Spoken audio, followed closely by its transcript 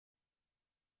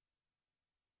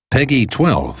Peggy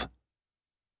 12.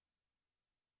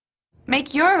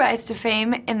 Make your rise to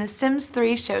fame in The Sims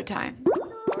 3 Showtime.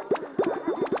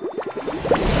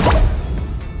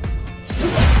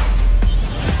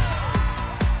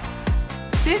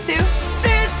 Susu.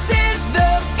 This is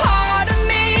the part of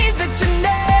me that you're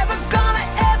never gonna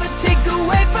ever take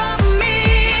away from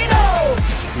me, no!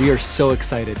 We are so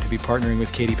excited to be partnering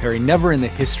with Katy Perry. Never in the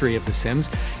history of The Sims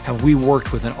have we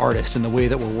worked with an artist in the way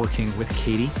that we're working with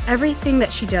Katy. Everything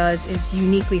that she does is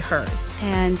uniquely hers,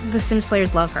 and the Sims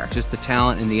players love her. Just the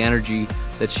talent and the energy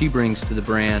that she brings to the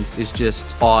brand is just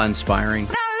awe-inspiring.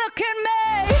 Now look at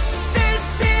me.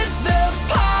 This is the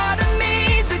part of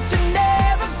me that you're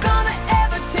never gonna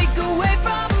ever take away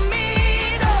from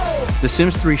me, no! The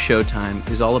Sims 3 Showtime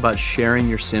is all about sharing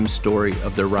your Sims story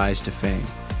of their rise to fame.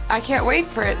 I can't wait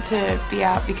for it to be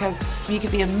out because you could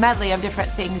be a medley of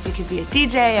different things. You could be a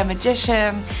DJ, a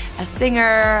magician, a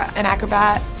singer, an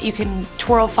acrobat. You can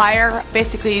twirl fire.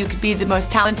 Basically, you could be the most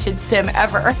talented Sim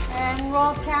ever. And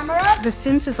roll camera. The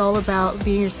Sims is all about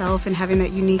being yourself and having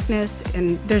that uniqueness,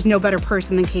 and there's no better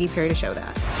person than Katy Perry to show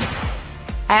that.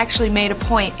 I actually made a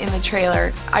point in the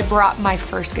trailer. I brought my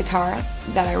first guitar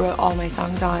that I wrote all my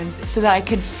songs on so that I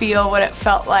could feel what it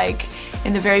felt like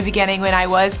in the very beginning when I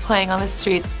was playing on the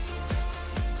street.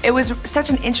 It was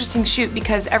such an interesting shoot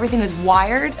because everything was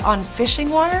wired on fishing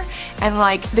wire, and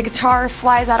like the guitar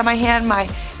flies out of my hand, my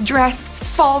dress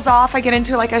falls off, I get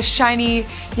into like a shiny,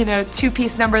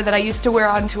 two-piece number that I used to wear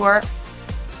on tour.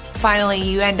 Finally,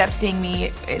 you end up seeing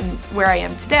me in where I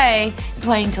am today,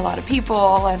 playing to a lot of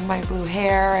people, and my blue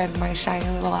hair and my shiny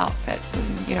little outfits,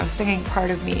 and singing part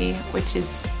of me, which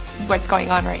is what's going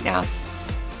on right now.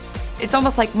 It's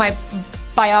almost like my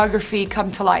biography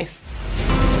come to life.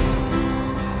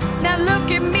 Now look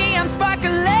at me, I'm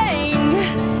sparkling,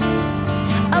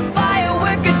 a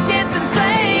firework, a dancing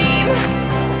flame.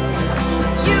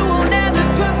 You will never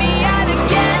put me out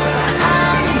again,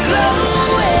 I'm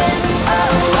glowing.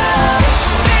 Oh, oh.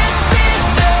 This is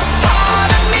the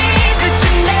part of me that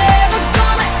you're never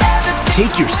gonna ever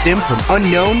Take your Sim from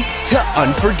unknown to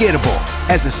unforgettable.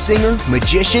 As a singer,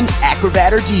 magician,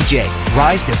 acrobat, or DJ,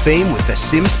 rise to fame with The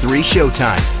Sims 3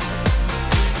 Showtime.